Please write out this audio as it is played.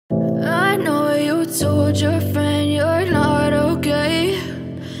told your friend you're not okay,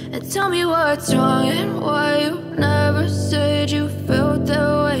 and tell me what's wrong and why you never said you felt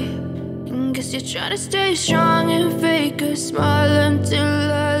that way. And guess you're trying to stay strong and fake a smile until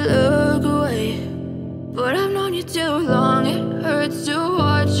I look away. But I've known you too long, it hurts to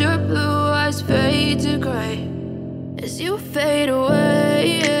watch your blue eyes fade to gray as you fade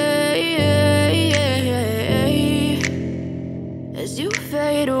away, as you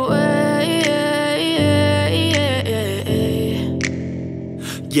fade away.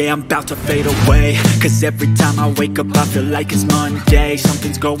 Yeah, I'm about to fade away, cause every time I wake up I feel like it's Monday.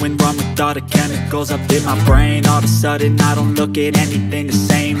 Something's going wrong with all the chemicals up in my brain. All of a sudden I don't look at anything the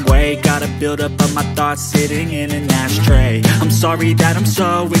same way. Got a buildup of my thoughts sitting in an ashtray. I'm sorry that I'm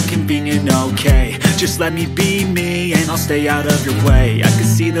so inconvenient, okay. Just let me be me and I'll stay out of your way. I can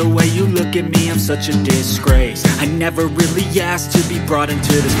see the way you look at me, I'm such a disgrace. I never really asked to be brought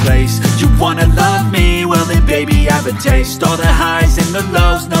into this place. You wanna love me? Well then baby I have a taste. All the highs and the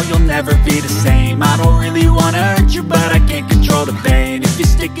lows, no you'll never be the same. I don't really wanna hurt you but I can't control the pain. If you're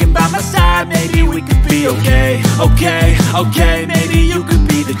sticking by my side maybe we could be okay. Okay, maybe you could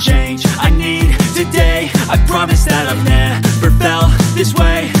be the change I need today. I promise that I've never felt this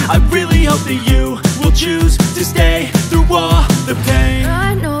way. I really hope that you will choose to stay through all the pain.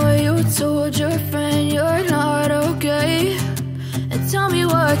 I know you told your friend you're not okay, and tell me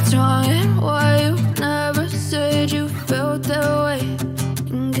what's wrong and why you never said you felt that way.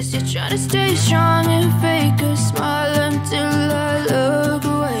 And guess you're trying to stay strong and fake a smile until I look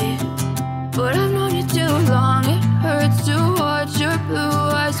away. But I've known you too long, it hurts to watch your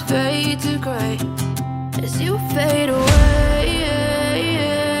blue eyes fade to gray as you fade away,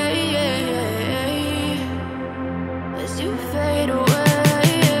 as you fade away,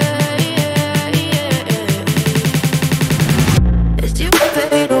 as you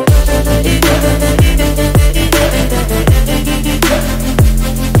fade away.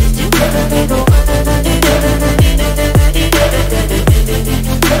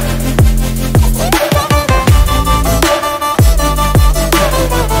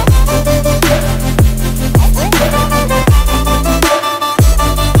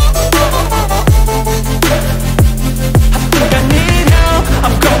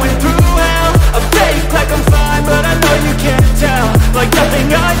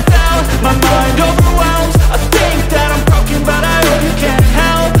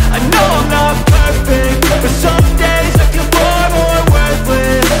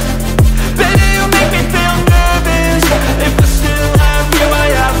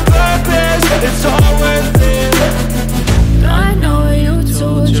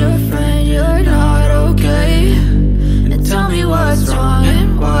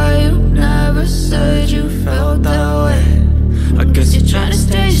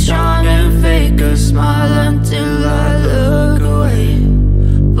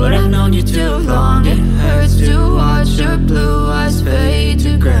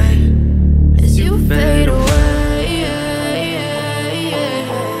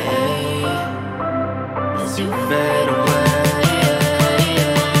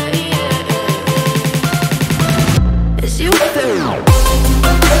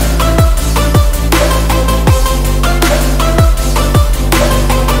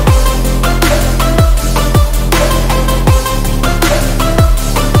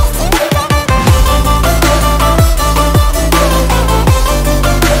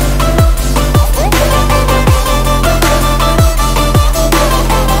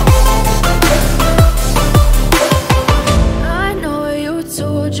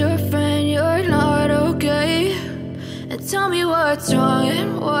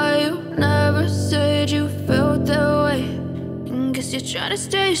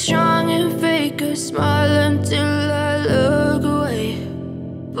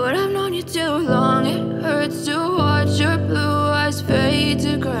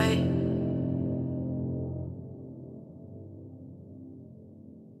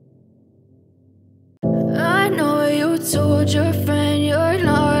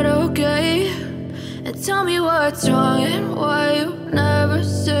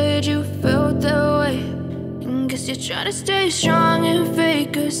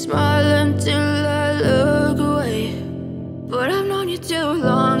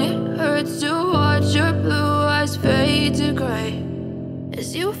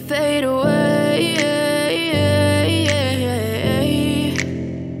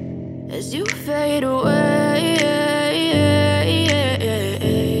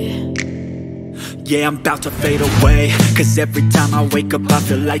 Yeah, I'm about to fade away, cause every time I wake up I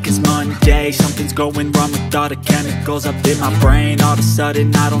feel like it's Monday. Something's going wrong with all the chemicals up in my brain. All of a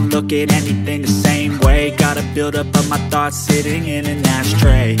sudden I don't look at anything the same way. Gotta build up of my thoughts sitting in an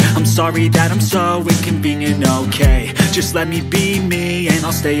ashtray. I'm sorry that I'm so inconvenient, okay. Just let me be me and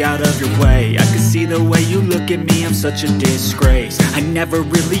I'll stay out of your way. I can see the way you look at me, I'm such a disgrace. I never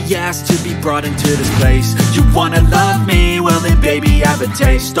really asked to be brought into this place. You wanna love me? Well then baby, have a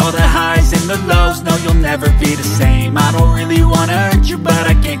taste. All the highs and the lows, no you'll never be the same. I don't really wanna hurt you, but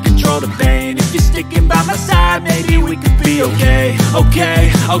I can't control the pain. If you're sticking by my side, maybe we could be okay.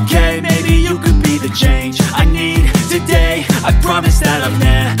 Okay, maybe you could be the change I need today. I promise that I've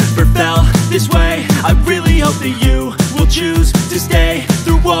never felt this way. I really hope that you will choose to stay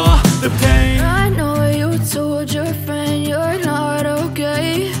through all the pain. I know you told your friend you're not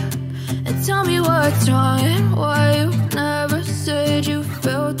okay, and tell me what's wrong and why you never said you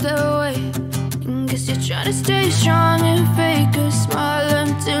felt that way. Guess you're trying to stay strong and fake a smile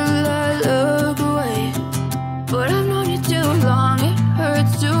until I look away. But I've known you too long, it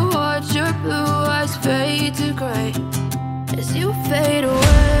hurts to watch your blue eyes fade to gray as you fade away.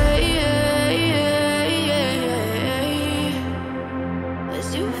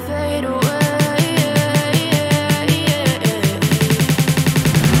 As you fade away.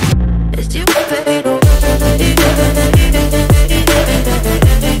 As you fade away.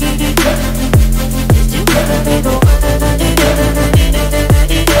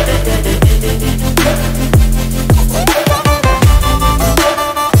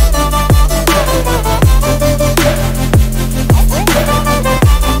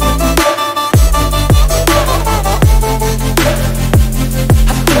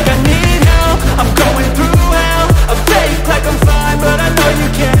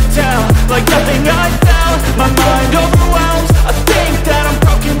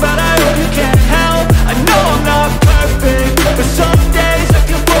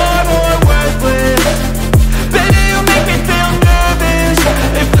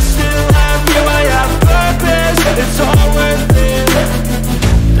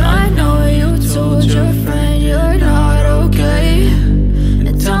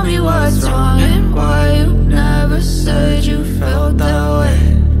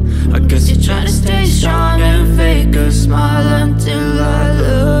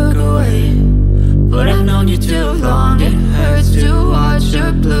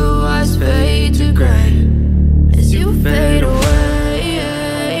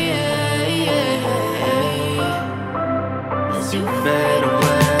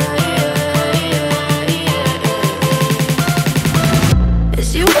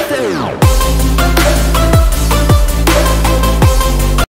 As you fade away.